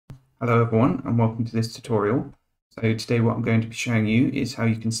Hello everyone and welcome to this tutorial. So today what I'm going to be showing you is how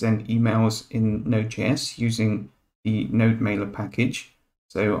you can send emails in Node.js using the Node Mailer package.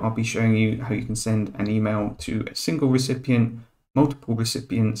 So I'll be showing you how you can send an email to a single recipient, multiple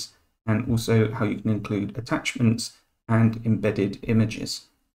recipients, and also how you can include attachments and embedded images.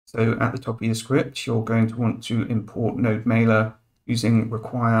 So at the top of your script, you're going to want to import Node Mailer using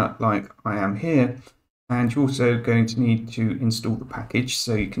require like I am here. And you're also going to need to install the package.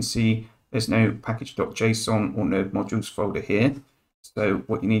 So you can see there's no package.json or node modules folder here. So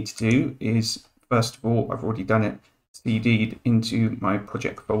what you need to do is, first of all, I've already done it, cd'd into my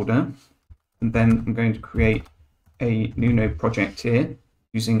project folder. And then I'm going to create a new node project here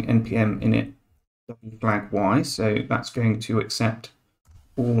using npm init flag y. So that's going to accept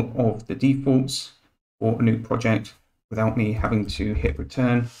all of the defaults for a new project without me having to hit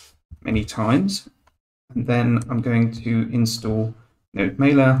return many times. And then I'm going to install Node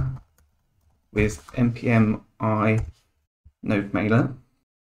Mailer with npm I Node Mailer.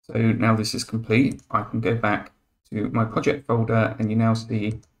 So now this is complete, I can go back to my project folder and you now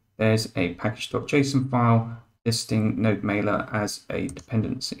see there's a package.json file listing Node Mailer as a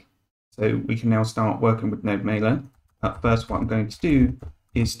dependency. So we can now start working with Node Mailer. But first what I'm going to do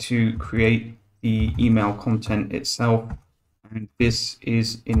is to create the email content itself, and this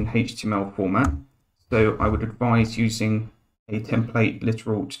is in HTML format. So I would advise using a template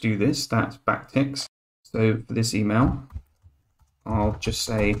literal to do this, that's backticks. So for this email, I'll just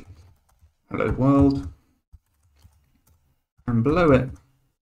say hello world, and below it,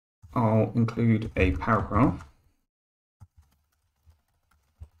 I'll include a paragraph.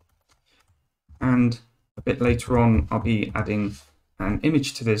 And a bit later on, I'll be adding an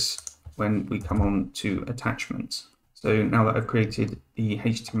image to this when we come on to attachments. So now that I've created the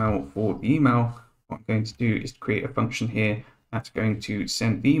HTML for the email, what I'm going to do is create a function here that's going to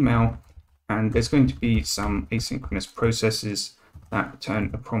send the email, and there's going to be some asynchronous processes that return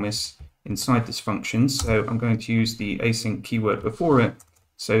a promise inside this function. So I'm going to use the async keyword before it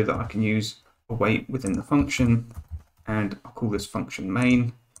so that I can use await within the function, and I'll call this function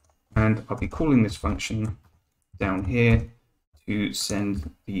main, and I'll be calling this function down here to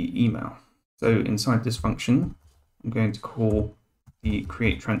send the email. So inside this function, I'm going to call the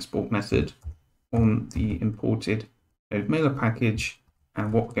create transport method on the imported Node Mailer package,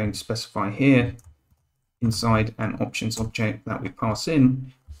 and what we're going to specify here inside an options object that we pass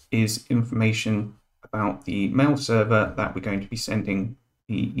in is information about the mail server that we're going to be sending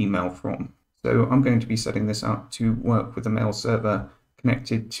the email from. So I'm going to be setting this up to work with a mail server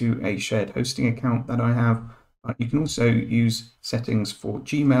connected to a shared hosting account that I have. You can also use settings for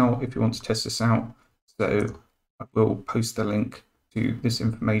Gmail if you want to test this out. So I will post the link to this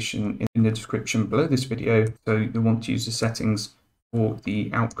information in the description below this video. So you'll want to use the settings for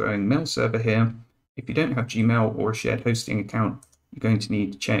the outgoing mail server here. If you don't have Gmail or a shared hosting account, you're going to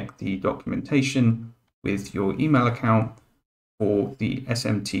need to check the documentation with your email account for the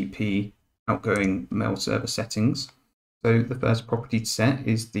SMTP outgoing mail server settings. So the first property to set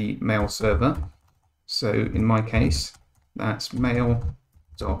is the mail server. So in my case, that's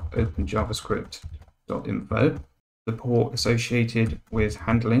mail.openjavascript.info. The port associated with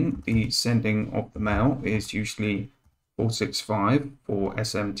handling the sending of the mail is usually 465 for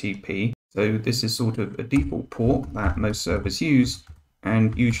SMTP. So this is sort of a default port that most servers use,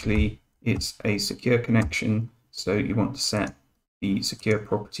 and usually it's a secure connection. So you want to set the secure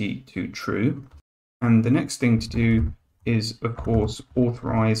property to true. And the next thing to do is, of course,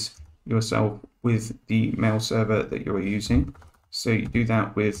 authorize yourself with the mail server that you're using. So you do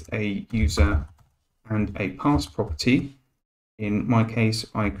that with a user and a pass property. In my case,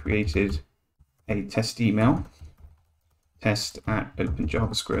 I created a test email,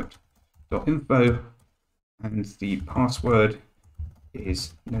 test@openjavascript.info, and the password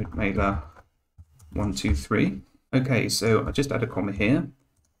is nodemailer123. Okay, so I just add a comma here,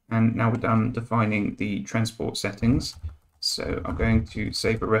 and now we're done defining the transport settings. So I'm going to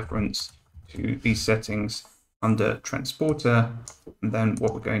save a reference to these settings under transporter, and then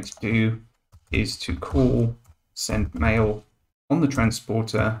what we're going to do is to call send mail on the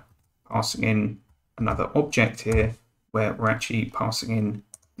transporter, passing in another object here where we're actually passing in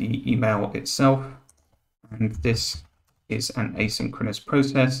the email itself. And this is an asynchronous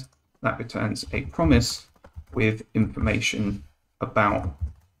process that returns a promise with information about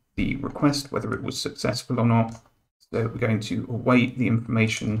the request, whether it was successful or not. So we're going to await the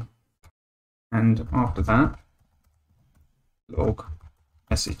information, and after that, log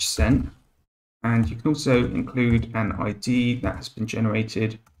message sent. And you can also include an ID that has been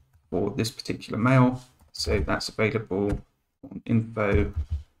generated for this particular mail. So that's available on info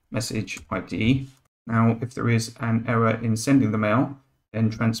message ID. Now, if there is an error in sending the mail, then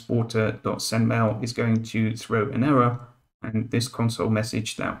transporter.sendMail is going to throw an error, and this console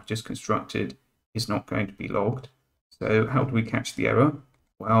message that we just constructed is not going to be logged. So how do we catch the error?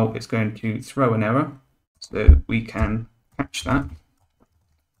 Well, it's going to throw an error, so we can catch that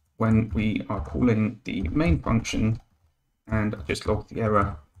when we are calling the main function, and I just log the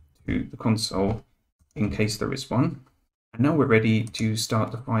error to the console in case there is one. And now we're ready to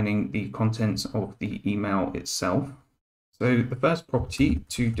start defining the contents of the email itself. So the first property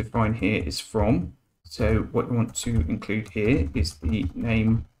to define here is from. So what you want to include here is the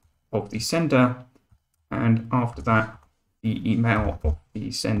name of the sender, and after that, the email of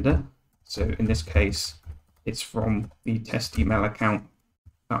the sender. So in this case, it's from the test email account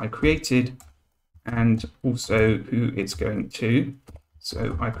that I created, and also who it's going to.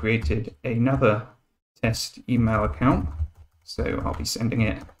 So I created another test email account, so I'll be sending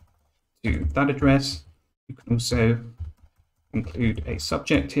it to that address. You can also include a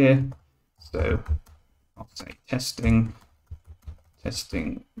subject here, so I'll say testing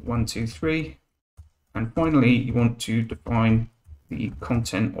 1, 2, 3. And finally, you want to define the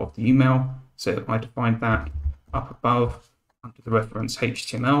content of the email. So I defined that up above under the reference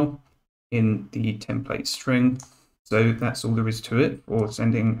HTML in the template string. So that's all there is to it for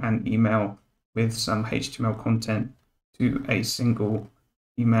sending an email with some HTML content to a single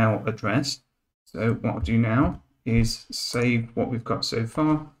email address. So what I'll do now is save what we've got so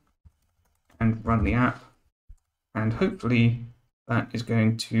far and run the app. And hopefully that is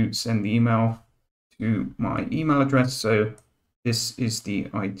going to send the email to my email address. So this is the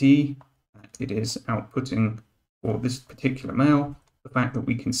ID that it is outputting for this particular mail. The fact that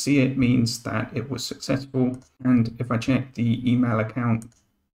we can see it means that it was successful. And if I check the email account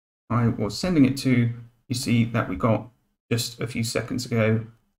I was sending it to, you see that we got just a few seconds ago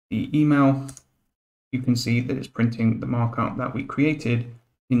the email. You can see that it's printing the markup that we created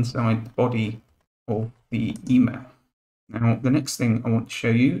inside the body of the email. Now, the next thing I want to show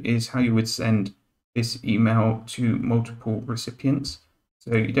you is how you would send this email to multiple recipients.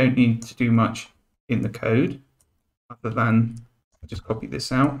 So you don't need to do much in the code other than just copy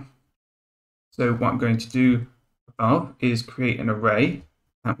this out. So what I'm going to do above is create an array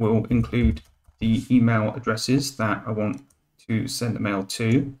that will include the email addresses that I want to send the mail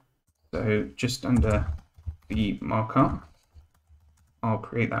to. So just under the markup, I'll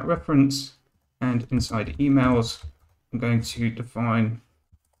create that reference, and inside emails, I'm going to define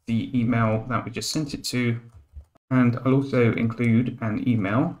the email that we just sent it to, and I'll also include an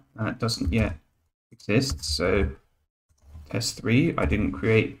email that doesn't yet exist. So test3, I didn't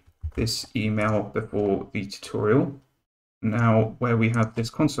create this email before the tutorial. Now where we have this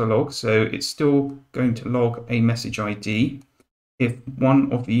console log, so it's still going to log a message ID if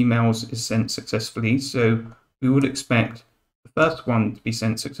one of the emails is sent successfully. So we would expect the first one to be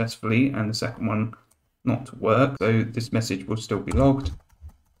sent successfully and the second one not to work. So this message will still be logged.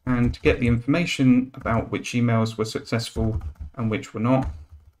 And to get the information about which emails were successful and which were not,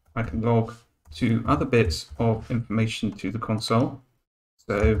 I can log two other bits of information to the console.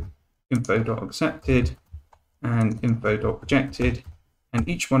 So info.accepted and info.rejected. And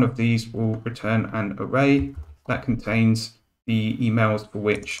each one of these will return an array that contains the emails for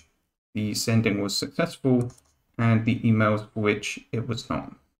which the sending was successful and the emails for which it was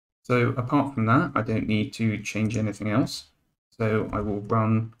not. So apart from that, I don't need to change anything else. So I will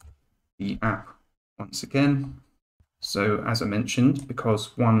run the app once again. So as I mentioned,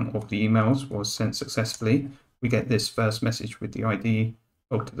 because one of the emails was sent successfully, we get this first message with the ID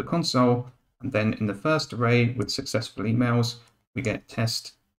logged to the console. And then in the first array with successful emails, we get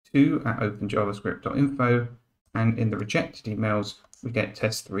test2 at openjavascript.info. And in the rejected emails, we get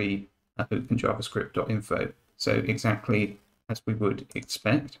test3 at openjavascript.info. So exactly as we would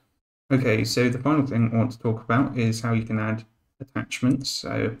expect. Okay, so the final thing I want to talk about is how you can add attachments.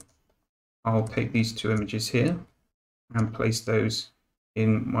 So I'll take these two images here and place those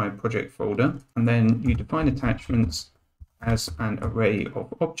in my project folder. And then you define attachments as an array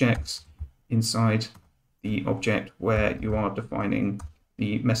of objects inside the object where you are defining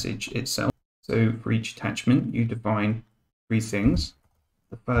the message itself. So for each attachment, you define three things.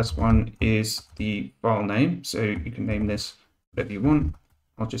 The first one is the file name. So you can name this whatever you want.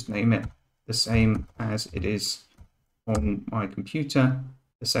 I'll just name it the same as it is on my computer.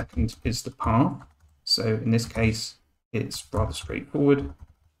 The second is the path. So in this case, it's rather straightforward.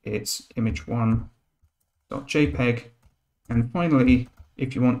 It's image1.jpg. And finally,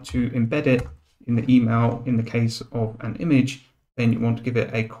 if you want to embed it in the email, in the case of an image, then you want to give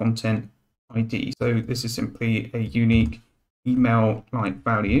it a content ID. So this is simply a unique email-like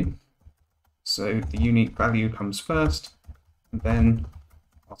value. So the unique value comes first, and then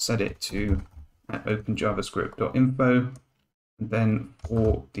I'll set it to openjavascript.info. And then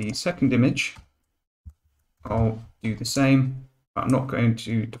for the second image, I'll do the same, but I'm not going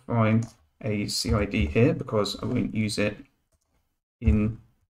to define a CID here because I won't use it in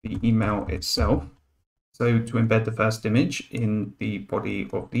the email itself. So to embed the first image in the body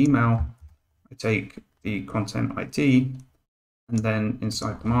of the email, I take the content ID and then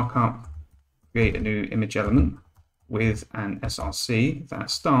inside the markup, create a new image element with an src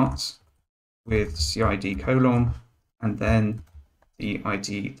that starts with CID colon and then the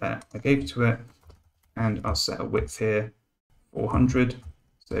ID that I gave to it, and I'll set a width here 400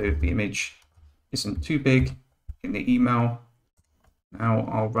 so the image isn't too big in the email. Now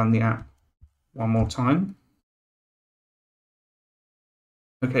I'll run the app one more time.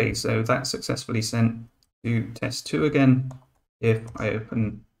 Okay, so that's successfully sent to test2 again. If I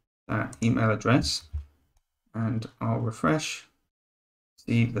open that email address and I'll refresh,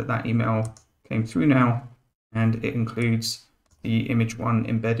 see that that email came through now, and it includes the image 1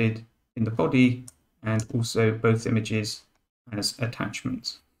 embedded in the body and also both images as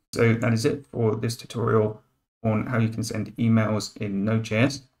attachments. So that is it for this tutorial on how you can send emails in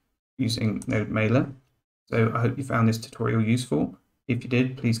Node.js using Node Mailer. So I hope you found this tutorial useful. If you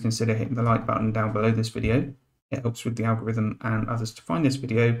did, please consider hitting the like button down below this video. It helps with the algorithm and others to find this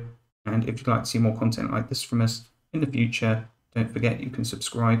video. And if you'd like to see more content like this from us in the future, don't forget you can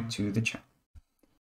subscribe to the channel.